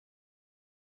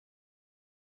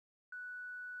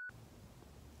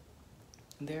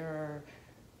There are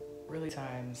really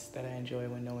times that I enjoy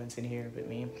when no one's in here but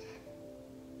me.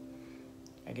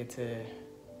 I get to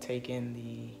take in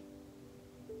the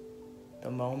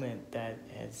moment that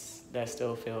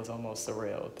still feels almost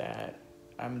surreal, that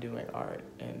I'm doing art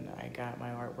and I got my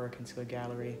artwork into a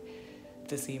gallery,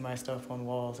 to see my stuff on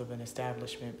walls of an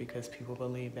establishment because people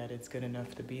believe that it's good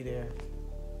enough to be there.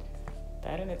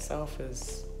 That in itself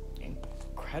is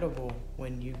incredible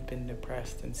when you've been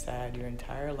depressed and sad your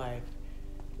entire life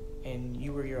and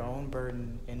you were your own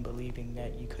burden in believing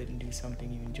that you couldn't do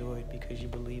something you enjoyed because you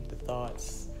believed the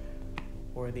thoughts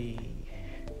or the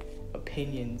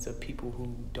opinions of people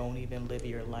who don't even live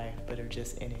your life but are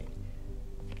just in it.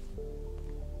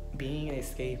 Being an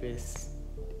escapist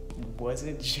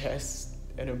wasn't just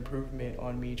an improvement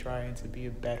on me trying to be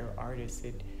a better artist.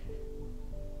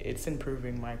 It's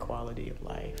improving my quality of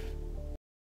life.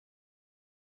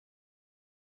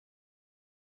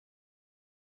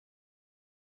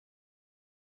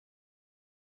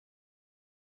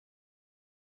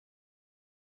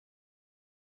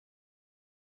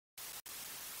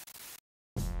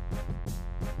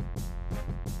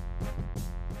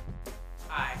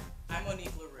 Hi, I'm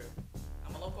MoNique LeRoux.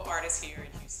 I'm a local artist here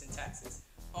in Houston, Texas,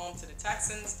 home to the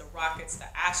Texans, the Rockets, the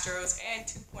Astros, and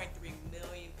 2.3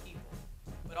 million people.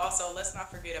 But also, let's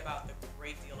not forget about the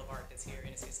great deal of art that's here in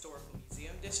its historical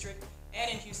museum district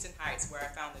and in Houston Heights, where I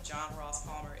found the John Ross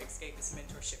Palmer Escapist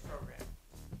Mentorship program.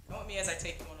 Come with me as I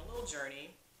take you on a little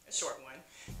journey, a short one,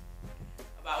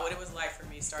 about what it was like for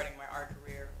me starting my art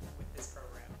career with this program.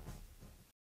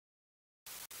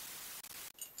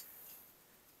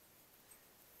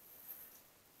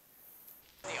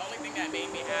 The only thing that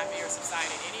made me happy or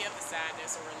subsided any of the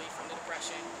sadness or relief from the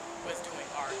depression was doing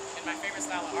art. And my favorite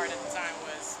style of art at the time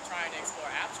was trying to explore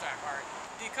abstract art.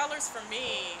 The colors for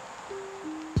me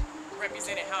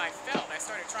represented how I felt. I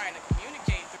started trying to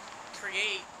communicate,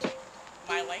 create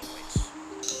my language.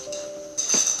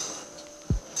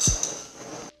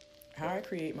 How I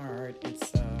create my art,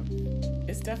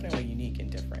 it's definitely unique and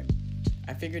different.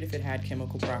 I figured if it had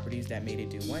chemical properties that made it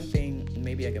do one thing,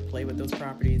 maybe I could play with those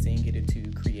properties and get it to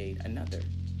create another.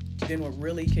 Then what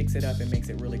really kicks it up and makes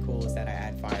it really cool is that I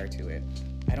add fire to it.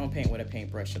 I don't paint with a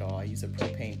paintbrush at all. I use a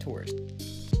propane torch.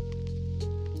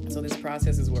 So this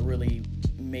process is what really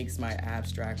makes my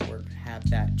abstract work have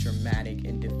that dramatic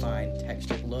and defined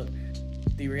textured look.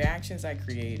 The reactions I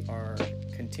create are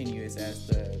continuous as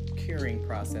the curing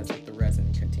process with the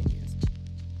resin continues.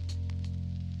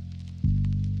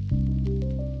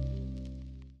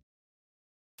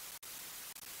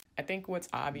 I think what's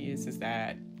obvious is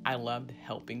that I loved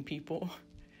helping people.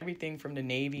 Everything from the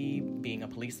Navy, being a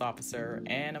police officer,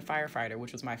 and a firefighter,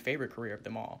 which was my favorite career of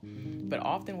them all. But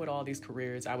often with all these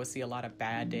careers, I would see a lot of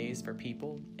bad days for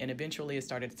people, and eventually it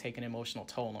started to take an emotional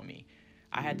toll on me.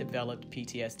 I had developed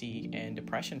PTSD and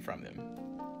depression from them.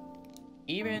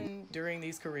 Even during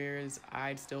these careers,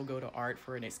 I'd still go to art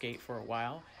for an escape for a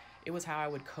while. It was how I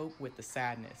would cope with the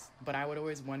sadness, but I would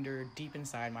always wonder deep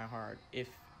inside my heart, if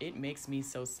it makes me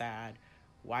so sad,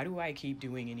 why do I keep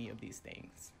doing any of these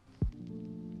things?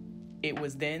 It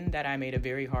was then that I made a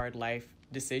very hard life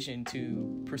decision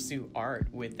to pursue art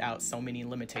without so many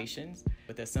limitations,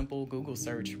 with a simple Google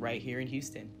search right here in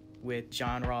Houston with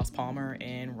John Ross Palmer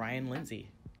and Ryan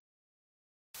Lindsay.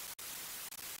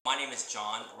 My name is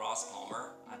John Ross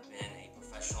Palmer. I've been a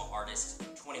professional artist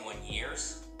for 21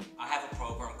 years. I have a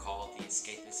program called the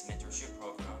Escapist Mentorship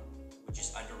Program, which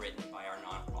is underwritten by our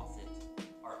nonprofit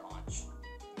Art Launch.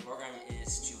 The program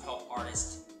is to help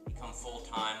artists become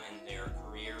full-time in their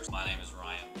careers. My name is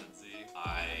Ryan Lindsay.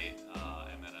 I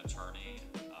am an attorney.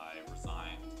 I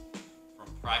resigned from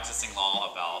practicing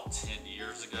law about 10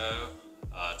 years ago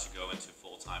to go into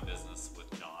full-time business with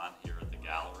John here at the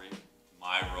gallery.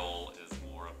 My role is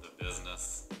more of the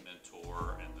business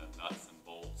mentor and the nuts and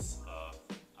bolts of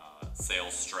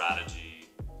sales strategy,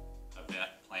 event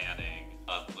planning,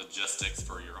 logistics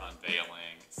for your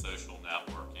unveiling, social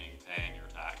networking, paying your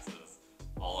taxes,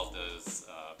 all of those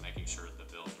making sure the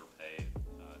bills are paid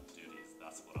duties.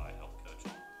 That's what I help coach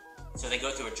on. So they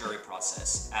go through a jury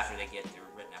process after they get their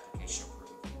written application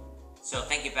approved. So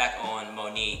thinking back on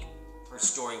MoNique, her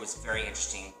story was very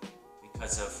interesting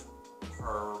because of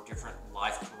her different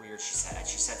life careers she's had.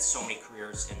 She's had so many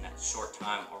careers in that short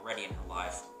time already in her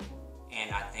life.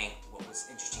 And I think what was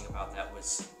interesting about that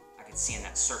was I could see in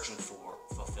that searching for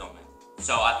fulfillment.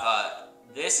 So I thought,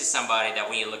 this is somebody that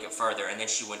we need to look at further, and then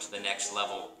she went to the next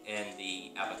level in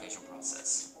the application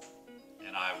process.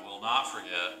 And I will not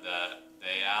forget that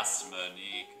they asked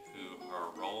MoNique who her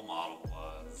role model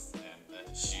was, and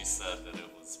that she said that it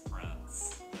was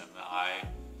Prince. And I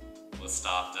was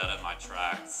stopped dead in my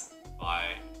tracks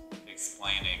by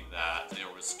explaining that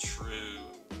there was true,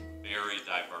 very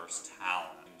diverse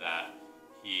talent, and that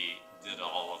he did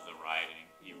all of the writing,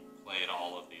 he played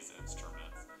all of these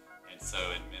instruments, and so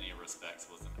in many respects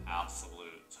was an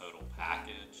absolute total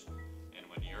package. And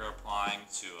when you're applying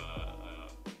to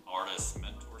a artist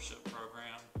mentorship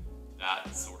program,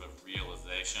 that sort of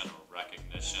realization or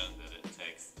recognition that it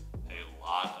takes a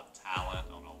lot of talent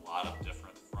on a lot of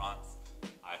different fronts,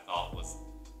 I thought was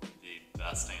the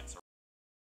best answer.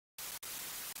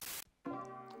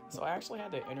 So I actually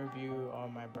had the interview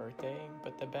on my birthday,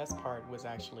 but the best part was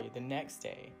actually the next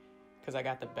day, because I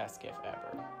got the best gift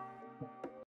ever.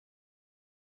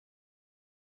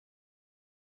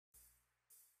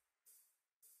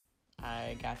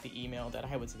 I got the email that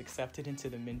I was accepted into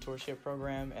the mentorship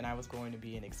program and I was going to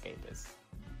be an escapist.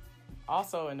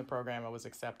 Also in the program, I was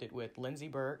accepted with Lindsay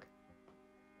Burke,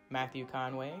 Matthew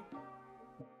Conway,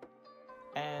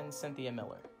 and Cynthia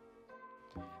Miller.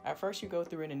 At first, you go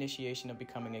through an initiation of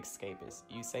becoming an escapist.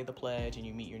 You say the pledge and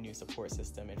you meet your new support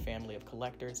system and family of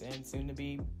collectors and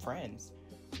soon-to-be friends.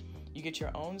 You get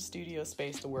your own studio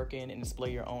space to work in and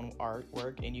display your own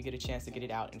artwork, and you get a chance to get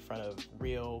it out in front of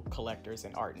real collectors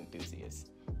and art enthusiasts.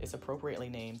 It's appropriately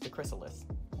named the Chrysalis.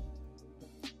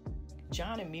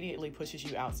 John immediately pushes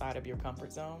you outside of your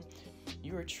comfort zone.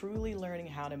 You are truly learning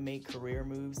how to make career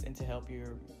moves and to help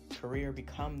your career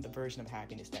become the version of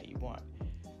happiness that you want.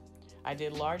 I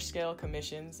did large-scale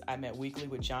commissions. I met weekly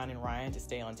with John and Ryan to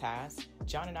stay on task.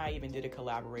 John and I even did a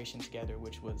collaboration together,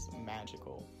 which was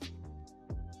magical.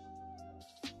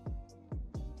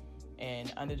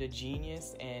 And under the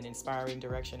genius and inspiring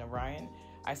direction of Ryan,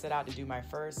 I set out to do my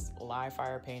first live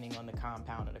fire painting on the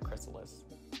compound of the Chrysalis.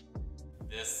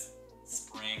 This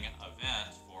spring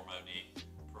event for MoNique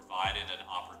provided an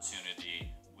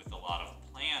opportunity with a lot of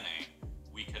planning.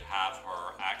 We could have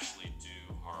her actually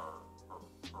do her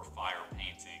fire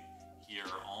painting here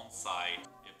on site.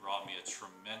 It brought me a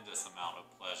tremendous amount of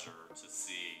pleasure to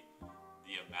see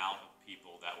the amount of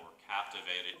people that were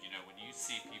captivated. You know, when you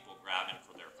see people grabbing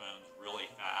for their phones really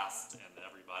fast and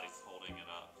everybody's holding it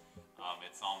up,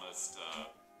 it's almost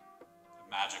a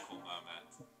magical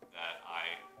moment that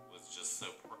I was just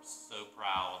so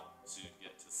proud to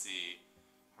get to see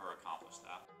her accomplish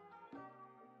that.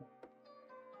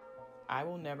 I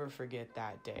will never forget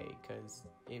that day because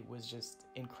it was just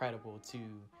incredible to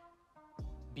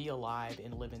be alive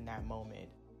and live in that moment.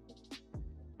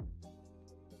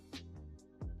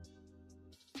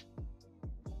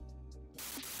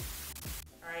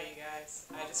 Alright, you guys,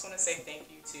 I just want to say thank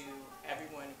you to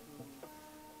everyone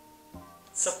who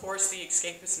supports the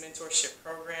Escapist Mentorship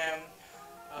program,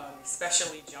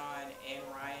 especially John and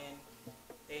Ryan.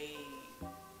 They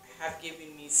have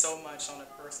given me so much on a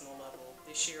personal level.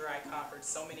 This year I conquered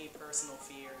so many personal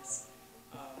fears.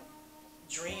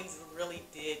 Dreams really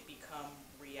did become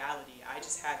reality. I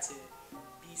just had to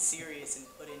be serious and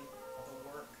put in the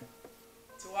work.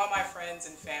 To all my friends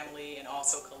and family and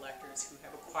also collectors who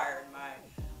have acquired my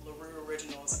LeRoux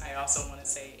originals, I also want to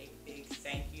say a big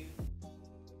thank you.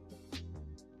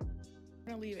 I'm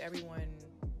going to leave everyone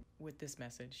with this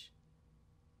message.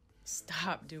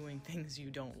 Stop doing things you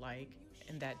don't like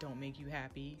and that don't make you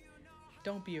happy.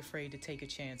 Don't be afraid to take a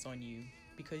chance on you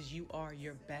because you are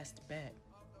your best bet.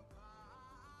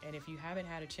 And if you haven't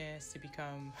had a chance to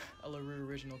become a LeRoux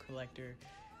original collector,